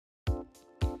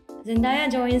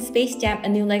Zendaya joins Space Jam: A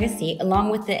New Legacy along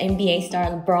with the NBA star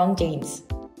LeBron James.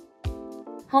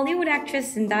 Hollywood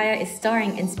actress Zendaya is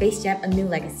starring in Space Jam: A New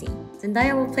Legacy.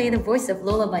 Zendaya will play the voice of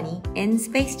Lola Bunny in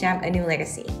Space Jam: A New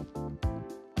Legacy.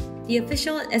 The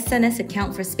official SNS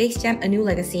account for Space Jam: A New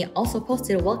Legacy also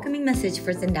posted a welcoming message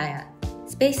for Zendaya.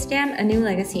 Space Jam: A New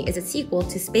Legacy is a sequel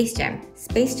to Space Jam.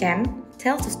 Space Jam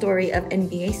tells the story of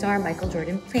NBA star Michael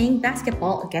Jordan playing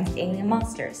basketball against alien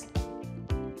monsters.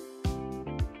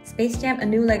 Space Jam: A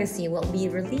New Legacy will be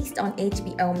released on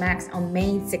HBO Max on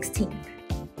May 16th.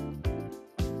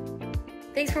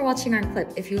 Thanks for watching our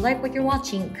clip. If you like what you're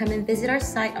watching, come and visit our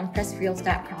site on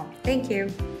PRESSREELS.com. Thank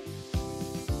you!